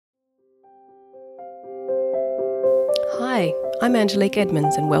Hi, I'm Angelique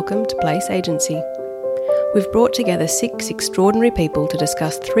Edmonds and welcome to Place Agency. We've brought together 6 extraordinary people to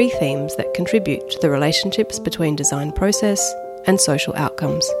discuss 3 themes that contribute to the relationships between design process and social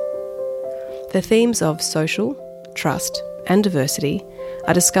outcomes. The themes of social, trust and diversity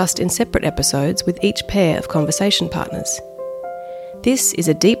are discussed in separate episodes with each pair of conversation partners. This is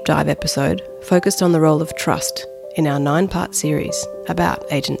a deep dive episode focused on the role of trust in our 9-part series about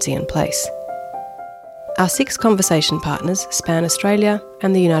agency and place. Our 6 conversation partners span Australia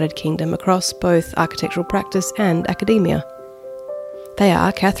and the United Kingdom across both architectural practice and academia. They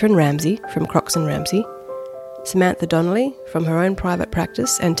are Catherine Ramsey from Crocs & Ramsey, Samantha Donnelly from her own private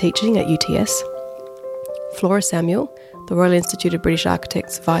practice and teaching at UTS, Flora Samuel, the Royal Institute of British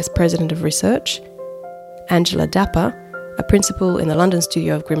Architects Vice President of Research, Angela Dapper, a principal in the London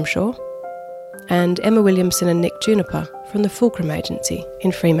studio of Grimshaw, and Emma Williamson and Nick Juniper from the Fulcrum Agency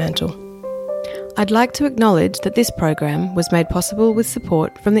in Fremantle. I'd like to acknowledge that this program was made possible with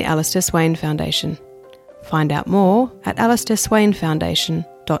support from the Alistair Swain Foundation. Find out more at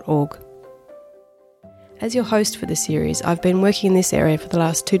alistairswainfoundation.org. As your host for the series, I've been working in this area for the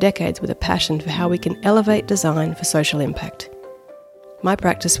last 2 decades with a passion for how we can elevate design for social impact. My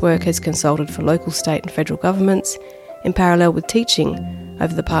practice work has consulted for local, state and federal governments in parallel with teaching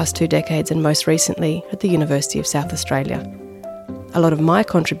over the past 2 decades and most recently at the University of South Australia. A lot of my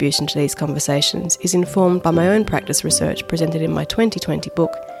contribution to these conversations is informed by my own practice research presented in my 2020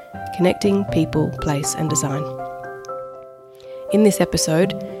 book, Connecting People, Place and Design. In this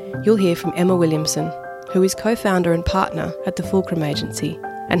episode, you'll hear from Emma Williamson, who is co-founder and partner at the Fulcrum Agency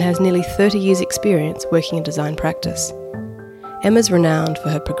and has nearly 30 years' experience working in design practice. Emma's renowned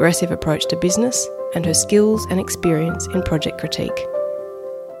for her progressive approach to business and her skills and experience in project critique.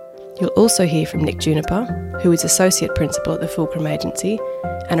 You'll also hear from Nick Juniper, who is Associate Principal at the Fulcrum Agency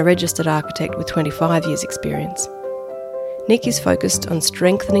and a registered architect with 25 years' experience. Nick is focused on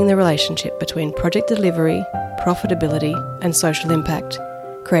strengthening the relationship between project delivery, profitability and social impact,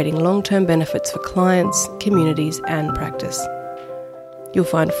 creating long-term benefits for clients, communities and practice. You'll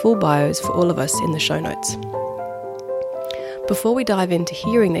find full bios for all of us in the show notes. Before we dive into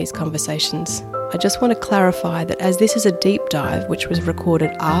hearing these conversations, I just want to clarify that as this is a deep dive which was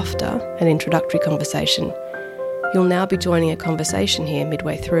recorded after an introductory conversation, you'll now be joining a conversation here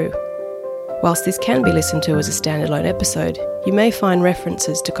midway through. Whilst this can be listened to as a standalone episode, you may find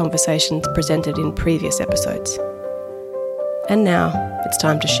references to conversations presented in previous episodes. And now, it's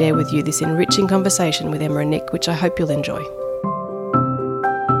time to share with you this enriching conversation with Emma and Nick, which I hope you'll enjoy.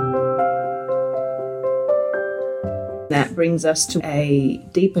 That brings us to a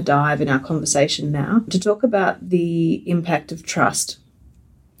deeper dive in our conversation now to talk about the impact of trust.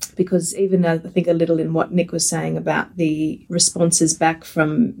 Because even I think a little in what Nick was saying about the responses back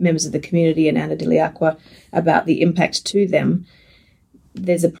from members of the community and Anna Diliacqua about the impact to them,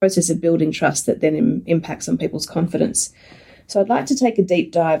 there's a process of building trust that then impacts on people's confidence. So I'd like to take a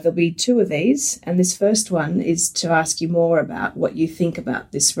deep dive. There'll be 2 of these, and this first one is to ask you more about what you think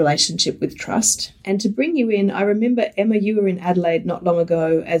about this relationship with trust. And to bring you in, I remember, Emma, you were in Adelaide not long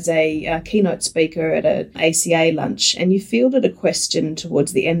ago as a keynote speaker at an ACA lunch, and you fielded a question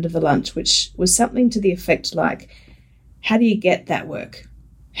towards the end of the lunch, which was something to the effect like, how do you get that work?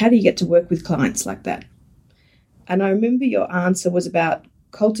 How do you get to work with clients like that? And I remember your answer was about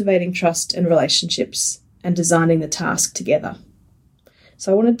cultivating trust and relationships and designing the task together.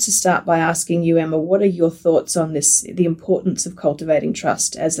 So I wanted to start by asking you, Emma, what are your thoughts on this, the importance of cultivating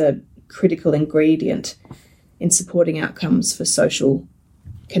trust as a critical ingredient in supporting outcomes for social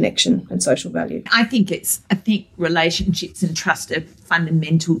connection and social value? I think relationships and trust are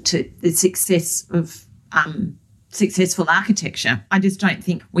fundamental to the success of successful architecture. I just don't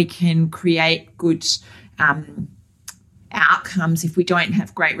think we can create good outcomes if we don't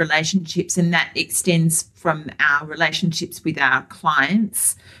have great relationships, and that extends from our relationships with our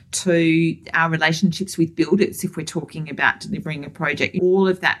clients to our relationships with builders if we're talking about delivering a project. All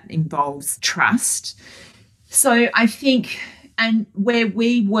of that involves trust. So I think, and where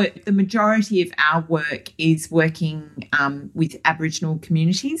we work, the majority of our work is working with Aboriginal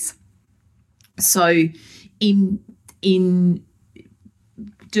communities. So in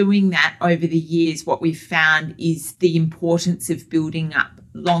doing that over the years, what we've found is the importance of building up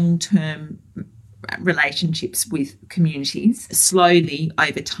long-term relationships with communities, slowly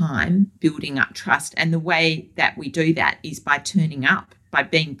over time, building up trust. And the way that we do that is by turning up, by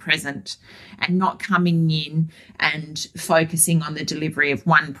being present and not coming in and focusing on the delivery of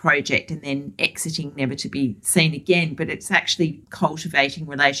one project and then exiting never to be seen again. But it's actually cultivating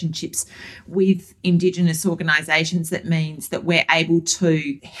relationships with Indigenous organisations that means that we're able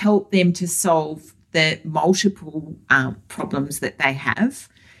to help them to solve the multiple problems that they have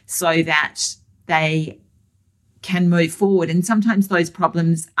so that they can move forward. And sometimes those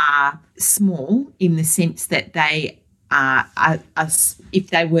problems are small in the sense that they are if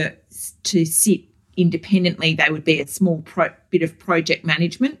they were to sit independently, they would be a small bit of project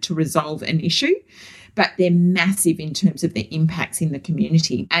management to resolve an issue, but they're massive in terms of the impacts in the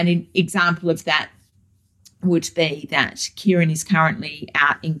community. And an example of that would be that Kieran is currently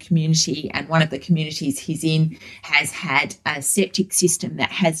out in community, and one of the communities he's in has had a septic system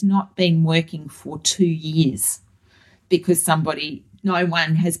that has not been working for 2 years because no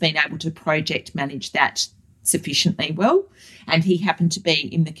one has been able to project manage that sufficiently well. And he happened to be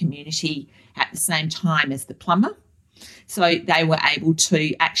in the community at the same time as the plumber. So they were able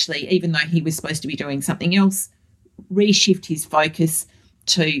to actually, even though he was supposed to be doing something else, reshift his focus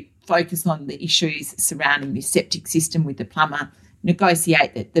to focus on the issues surrounding this septic system with the plumber,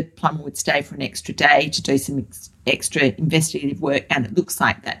 negotiate that the plumber would stay for an extra day to do some extra investigative work, and it looks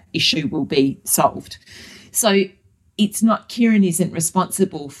like that issue will be solved. So it's not, Kieran isn't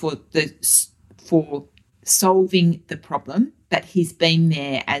responsible for solving the problem, but he's been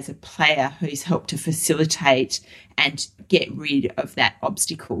there as a player who's helped to facilitate and get rid of that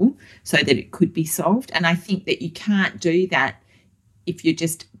obstacle so that it could be solved. And I think that you can't do that if you're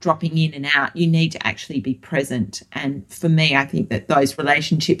just dropping in and out. You need to actually be present. And for me, I think that those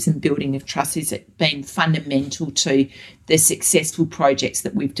relationships and building of trust has been fundamental to the successful projects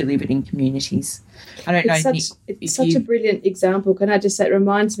that we've delivered in communities. I don't know. It's such a brilliant example. Can I just say, it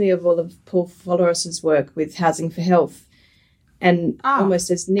reminds me of all of Paul Folleros's work with Housing for Health. And almost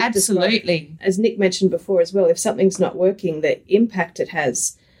as Nick absolutely, as Nick mentioned before as well, if something's not working, the impact it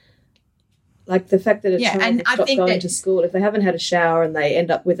has. Like the fact that a child has stopped going to school, if they haven't had a shower and they end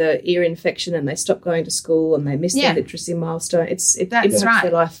up with an ear infection and they stop going to school and they miss their literacy milestone, it impacts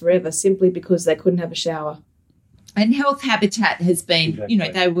their life forever simply because they couldn't have a shower. And Health Habitat has been,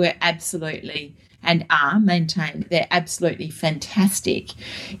 they were absolutely and are maintained. They're absolutely fantastic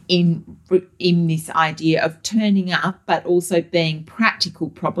in this idea of turning up but also being practical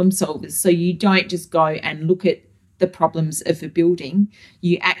problem solvers. So you don't just go and look at the problems of a building,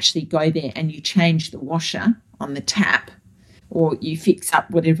 you actually go there and you change the washer on the tap, or you fix up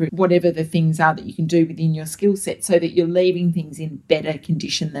whatever the things are that you can do within your skill set so that you're leaving things in better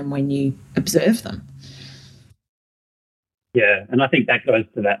condition than when you observe them. Yeah, and I think that goes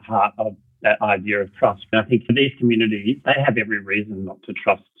to that heart of that idea of trust. And I think for these communities, they have every reason not to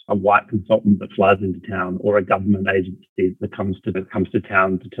trust a white consultant that flies into town or a government agency that comes to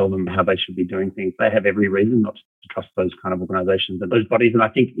town to tell them how they should be doing things. They have every reason not to trust those kind of organisations and those bodies. And I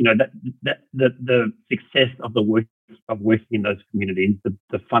think that the success of working in those communities,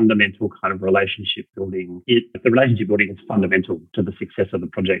 the fundamental kind of relationship building, the relationship building is fundamental to the success of the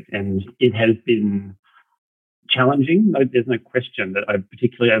project, and it has been challenging. There's no question that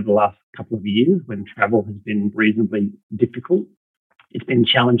particularly over the last couple of years when travel has been reasonably difficult, it's been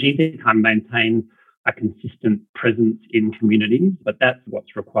challenging to kind of maintain a consistent presence in communities, but that's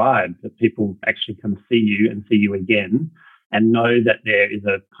what's required, that people actually come see you and see you again and know that there is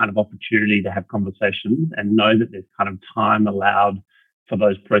a kind of opportunity to have conversations and know that there's kind of time allowed for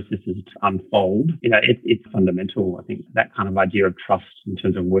those processes to unfold. It's fundamental. I think that kind of idea of trust in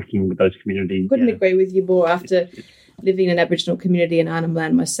terms of working with those communities. Couldn't agree with you more. After living in an Aboriginal community in Arnhem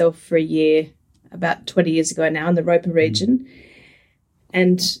Land myself for a year, about 20 years ago now, in the Roper region,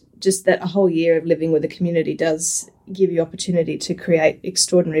 and just that a whole year of living with a community does give you opportunity to create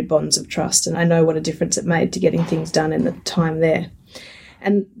extraordinary bonds of trust. And I know what a difference it made to getting things done in the time there.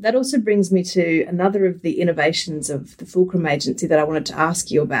 And that also brings me to another of the innovations of the Fulcrum Agency that I wanted to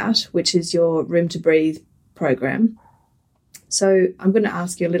ask you about, which is your Room to Breathe program. So I'm going to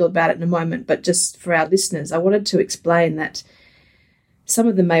ask you a little about it in a moment, but just for our listeners, I wanted to explain that some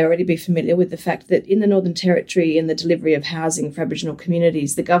of them may already be familiar with the fact that in the Northern Territory, in the delivery of housing for Aboriginal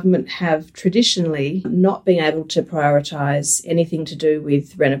communities, the government have traditionally not been able to prioritise anything to do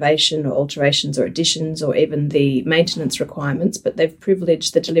with renovation or alterations or additions or even the maintenance requirements, but they've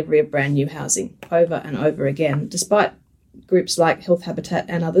privileged the delivery of brand new housing over and over again, despite groups like Health Habitat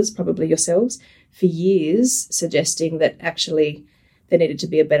and others, probably yourselves, for years suggesting that actually there needed to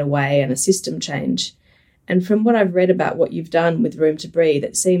be a better way and a system change. And from what I've read about what you've done with Room to Breathe,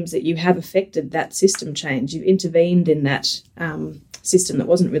 it seems that you have affected that system change. You've intervened in that system that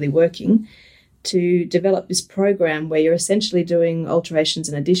wasn't really working to develop this program where you're essentially doing alterations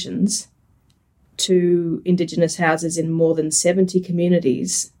and additions to Indigenous houses in more than 70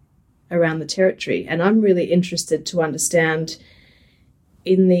 communities around the Territory. And I'm really interested to understand,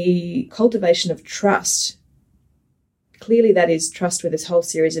 in the cultivation of trust, clearly that is trust with this whole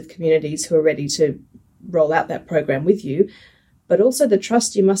series of communities who are ready to roll out that program with you, but also the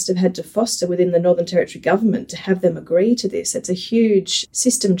trust you must have had to foster within the Northern Territory government to have them agree to this. It's a huge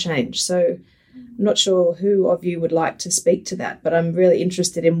system change. So I'm not sure who of you would like to speak to that, but I'm really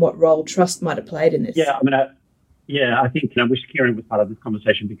interested in what role trust might have played in this. I think I wish Kieran was part of this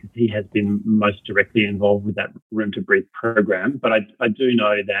conversation because he has been most directly involved with that Room to Breathe program. But I do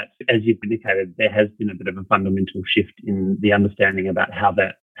know that, as you've indicated, there has been a bit of a fundamental shift in the understanding about how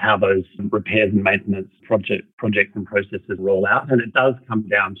those repairs and maintenance projects and processes roll out. And it does come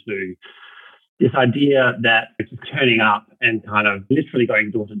down to this idea that it's turning up and kind of literally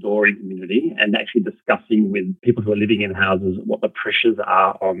going door to door in community and actually discussing with people who are living in houses what the pressures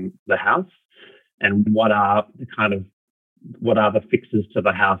are on the house and what are the fixes to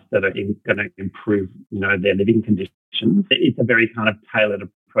the house that are going to improve, their living conditions. It's a very kind of tailored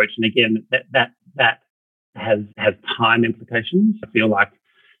approach. And again, that has time implications. I feel like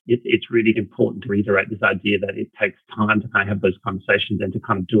it's really important to reiterate this idea that it takes time to kind of have those conversations and to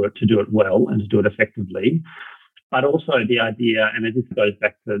kind of do it well and to do it effectively. But also the idea, and this goes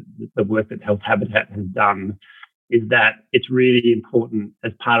back to the work that Health Habitat has done, is that it's really important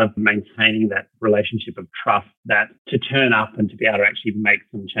as part of maintaining that relationship of trust that to turn up and to be able to actually make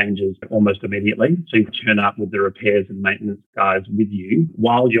some changes almost immediately. So you turn up with the repairs and maintenance guys with you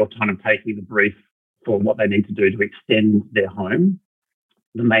while you're kind of taking the brief for what they need to do to extend their home.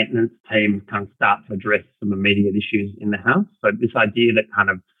 The maintenance team kind of start to address some immediate issues in the house. So this idea that kind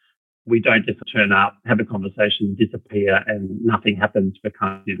of we don't just turn up, have a conversation, disappear, and nothing happens for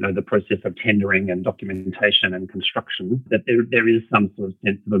kind of, the process of tendering and documentation and construction, that there is some sort of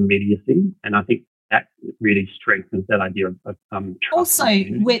sense of immediacy. And I think that really strengthens that idea of trust. Also,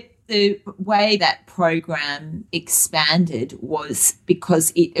 with the way that program expanded was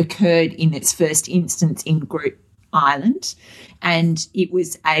because it occurred in its first instance in Group Island, and it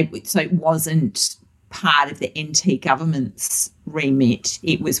was so it wasn't part of the NT government's remit.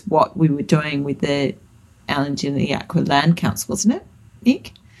 It was what we were doing with the Alangilly Land Council, wasn't it,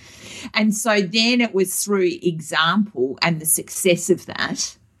 Nick? And so then it was through example and the success of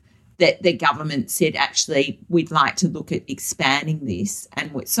that the government said, actually, we'd like to look at expanding this.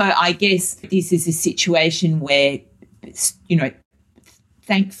 And so I guess this is a situation where,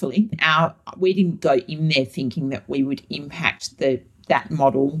 thankfully, we didn't go in there thinking that we would impact that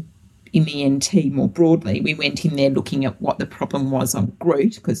model in the NT more broadly. We went in there looking at what the problem was on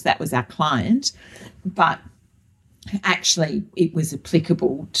Groot because that was our client, but actually it was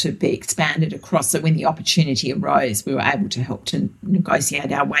applicable to be expanded across. So when the opportunity arose, we were able to help to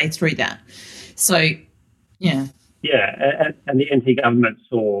negotiate our way through that. So, yeah. Yeah, and the NT government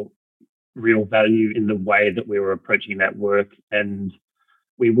saw real value in the way that we were approaching that work, and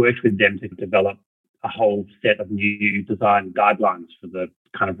we worked with them to develop a whole set of new design guidelines for the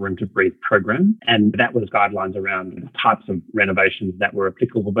kind of Room to Breathe program. And that was guidelines around the types of renovations that were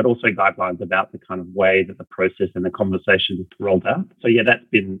applicable, but also guidelines about the kind of way that the process and the conversation rolled out. So yeah,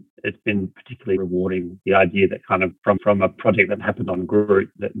 it's been particularly rewarding, the idea that kind of from a project that happened on Groot,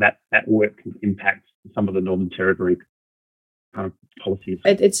 that work can impact some of the Northern Territory kind of policies.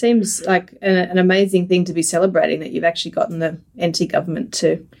 It seems like an amazing thing to be celebrating, that you've actually gotten the NT government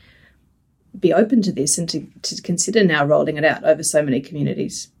to be open to this and to consider now rolling it out over so many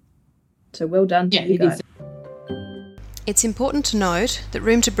communities. So well done to you guys. It's important to note that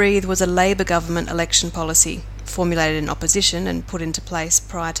Room to Breathe was a Labor government election policy formulated in opposition and put into place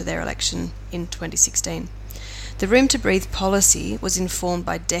prior to their election in 2016. The Room to Breathe policy was informed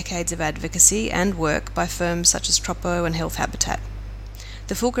by decades of advocacy and work by firms such as Troppo and Health Habitat.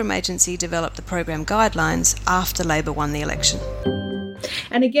 The Fulcrum Agency developed the program guidelines after Labor won the election.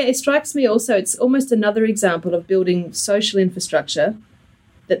 And again, it strikes me also, it's almost another example of building social infrastructure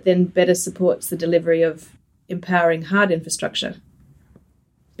that then better supports the delivery of empowering hard infrastructure.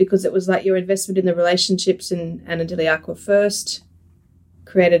 Because it was like your investment in the relationships in Anandili Aqua first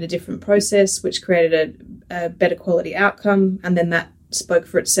created a different process, which created a better quality outcome, and then that spoke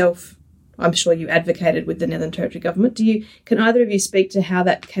for itself. I'm sure you advocated with the Northern Territory government. Can either of you speak to how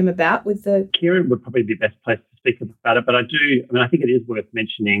that came about with the... Kieran would probably be best placed to speak about it, but I think it is worth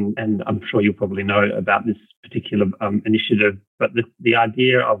mentioning, and I'm sure you'll probably know about this particular initiative, but the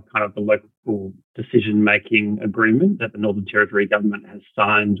idea of kind of the local decision-making agreement that the Northern Territory government has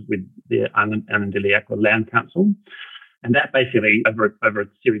signed with the Anandili Aqua Land Council. And that basically,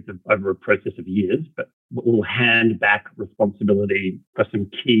 over a process of years, but will hand back responsibility for some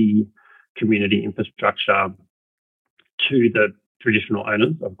key community infrastructure to traditional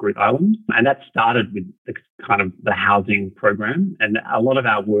owners of Groote Eylandt. And that started with the housing program. And a lot of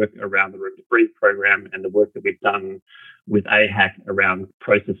our work around the Room to Breathe program and the work that we've done with AHAC around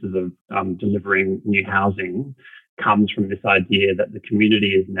processes of delivering new housing comes from this idea that the community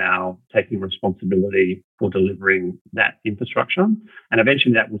is now taking responsibility for delivering that infrastructure. And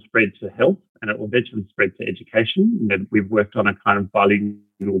eventually that will spread to health and it will eventually spread to education. We've worked on a kind of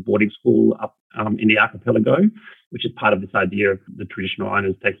bilingual boarding school up in the archipelago, which is part of this idea of the traditional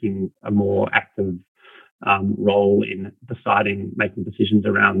owners taking a more active role in making decisions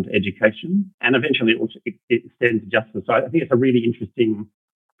around education. And eventually it extends to justice. So I think it's a really interesting,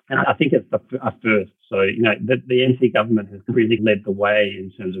 and I think it's a first. So, the NT government has really led the way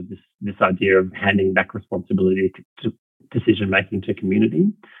in terms of this idea of handing back responsibility to decision-making to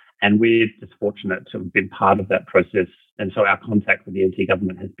community. And we're just fortunate to have been part of that process. And so our contact with the NT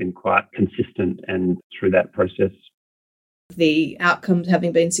government has been quite consistent and through that process. The outcomes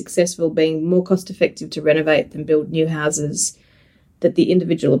having been successful, being more cost-effective to renovate than build new houses, that the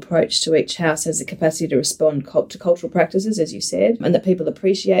individual approach to each house has the capacity to respond to cultural practices, as you said, and that people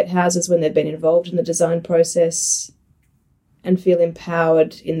appreciate houses when they've been involved in the design process and feel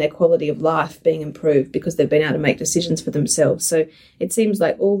empowered in their quality of life being improved because they've been able to make decisions for themselves. So it seems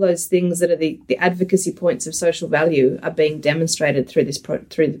like all those things that are the advocacy points of social value are being demonstrated through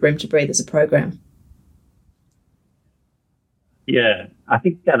through the Room to Breathe as a program. Yeah, I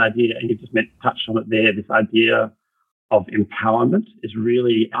think that idea, and you just touched on it there, this idea of empowerment is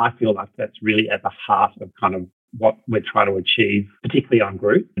really, I feel like that's really at the heart of kind of what we're trying to achieve, particularly on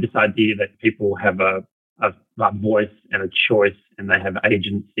group. This idea that people have a voice and a choice and they have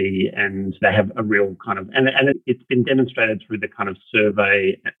agency and they have a real kind of, and it's been demonstrated through the kind of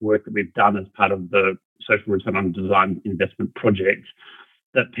survey work that we've done as part of the Social Return on Design Investment Project,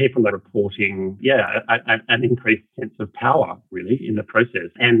 that people are reporting, an increased sense of power, really, in the process.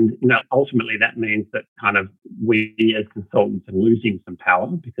 And, ultimately that means that kind of we as consultants are losing some power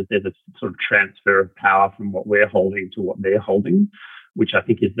because there's a sort of transfer of power from what we're holding to what they're holding, which I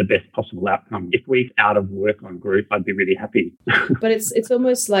think is the best possible outcome. If we're out of work on group, I'd be really happy. But it's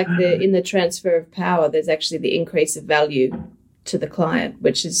almost like in the transfer of power, there's actually the increase of value to the client,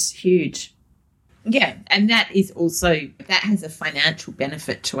 which is huge. Yeah, and that has a financial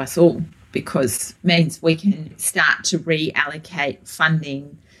benefit to us all because it means we can start to reallocate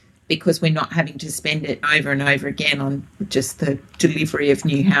funding because we're not having to spend it over and over again on just the delivery of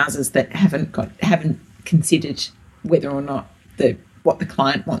new houses that haven't considered whether or not what the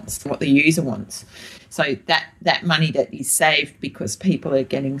client wants, what the user wants. So that money that is saved because people are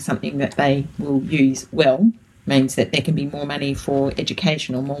getting something that they will use well means that there can be more money for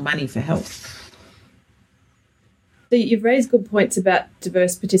education or more money for health. So you've raised good points about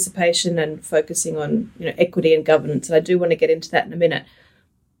diverse participation and focusing on equity and governance, and I do want to get into that in a minute.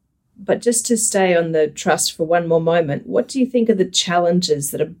 But just to stay on the trust for one more moment, what do you think are the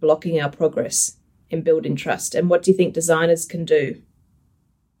challenges that are blocking our progress in building trust, and what do you think designers can do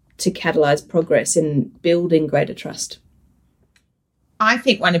to catalyse progress in building greater trust? I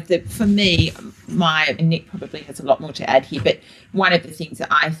think for me, Nick probably has a lot more to add here, but one of the things that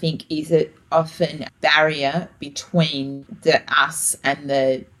I think is often a barrier between us and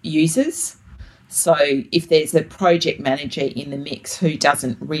the users. So if there's a project manager in the mix who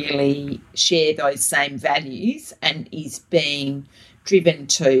doesn't really share those same values and is being driven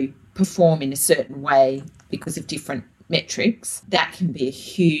to perform in a certain way because of different metrics, that can be a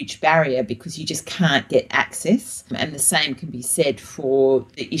huge barrier because you just can't get access. And the same can be said for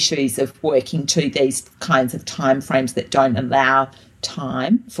the issues of working to these kinds of timeframes that don't allow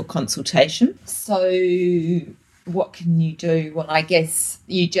time for consultation. So what can you do? Well, I guess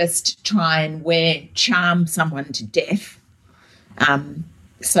you just try and charm someone to death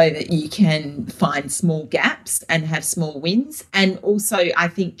so that you can find small gaps and have small wins. And also, I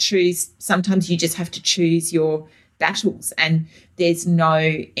think sometimes you just have to choose your battles, and there's no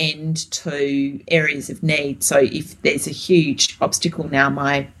end to areas of need. So if there's a huge obstacle now,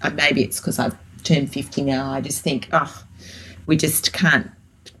 maybe it's because I've turned 50 now, I just think,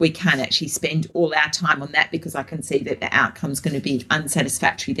 we can't actually spend all our time on that because I can see that the outcome's going to be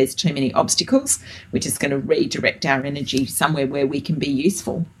unsatisfactory. There's too many obstacles. We're just going to redirect our energy somewhere where we can be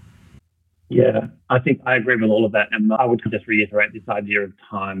useful. Yeah, I think I agree with all of that, and I would just reiterate this idea of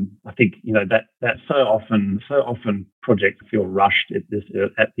time. I think that so often projects feel rushed at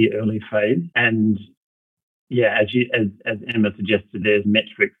the early phase, and as Emma suggested, there's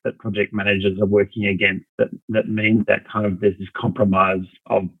metrics that project managers are working against that means that kind of there's this compromise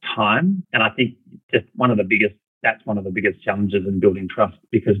of time, and I think that's one of the biggest challenges in building trust,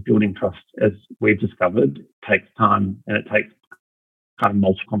 because building trust, as we've discovered, takes time and it takes kind of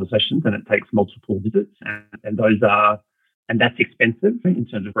multiple conversations and it takes multiple visits. And that's expensive in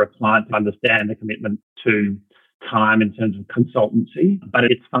terms of for a client to understand the commitment to time in terms of consultancy. But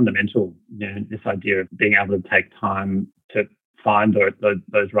it's fundamental, this idea of being able to take time to find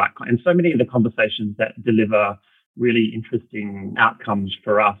those right. And so many of the conversations that deliver really interesting outcomes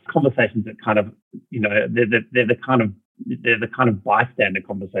for us, conversations that kind of, they're the kind of bystander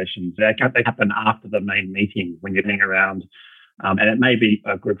conversations. They happen after the main meeting when you're getting around. And it may be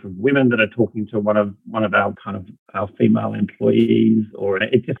a group of women that are talking to one of our female employees, or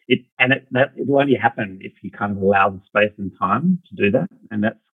it will only happen if you kind of allow the space and time to do that.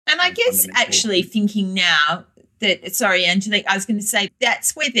 And I guess actually thinking now that, sorry, Angelique, I was going to say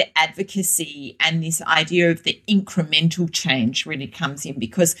that's where the advocacy and this idea of the incremental change really comes in,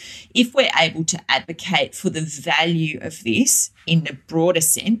 because if we're able to advocate for the value of this in the broader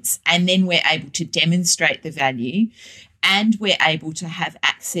sense, and then we're able to demonstrate the value, and we're able to have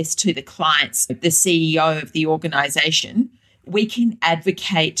access to the clients, the CEO of the organisation, we can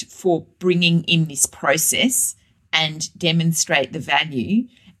advocate for bringing in this process and demonstrate the value.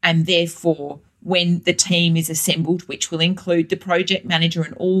 And therefore, when the team is assembled, which will include the project manager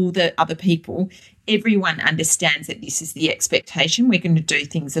and all the other people, everyone understands that this is the expectation. We're going to do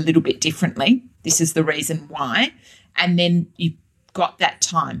things a little bit differently. This is the reason why. And then you've got that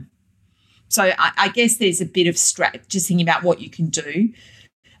time. So I guess there's a bit of just thinking about what you can do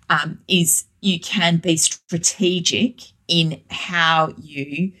is you can be strategic in how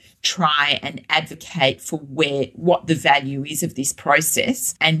you try and advocate for what the value is of this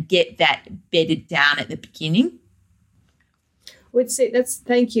process and get that bedded down at the beginning.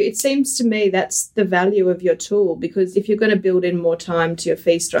 Thank you. It seems to me that's the value of your tool, because if you're going to build in more time to your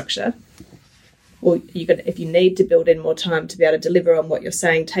fee structure, or if you need to build in more time to be able to deliver on what you're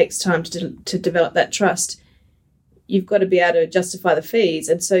saying takes time to develop that trust, you've got to be able to justify the fees.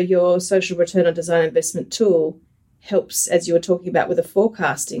 And so your social return on design investment tool helps, as you were talking about, with the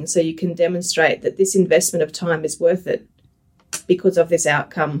forecasting, so you can demonstrate that this investment of time is worth it because of this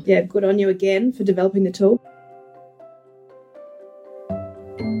outcome. Yeah, good on you again for developing the tool.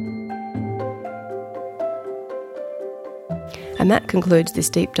 And that concludes this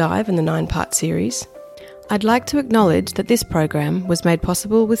deep dive in the 9-part series. I'd like to acknowledge that this program was made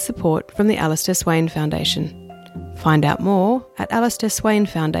possible with support from the Alistair Swain Foundation. Find out more at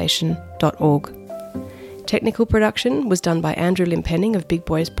alistairswainfoundation.org. Technical production was done by Andrew Limpenning of Big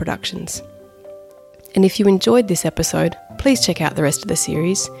Boys Productions. And if you enjoyed this episode, please check out the rest of the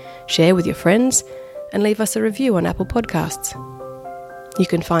series, share with your friends, and leave us a review on Apple Podcasts. You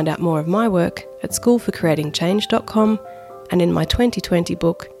can find out more of my work at schoolforcreatingchange.com and in my 2020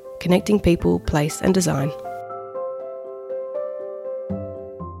 book, Connecting People, Place and Design.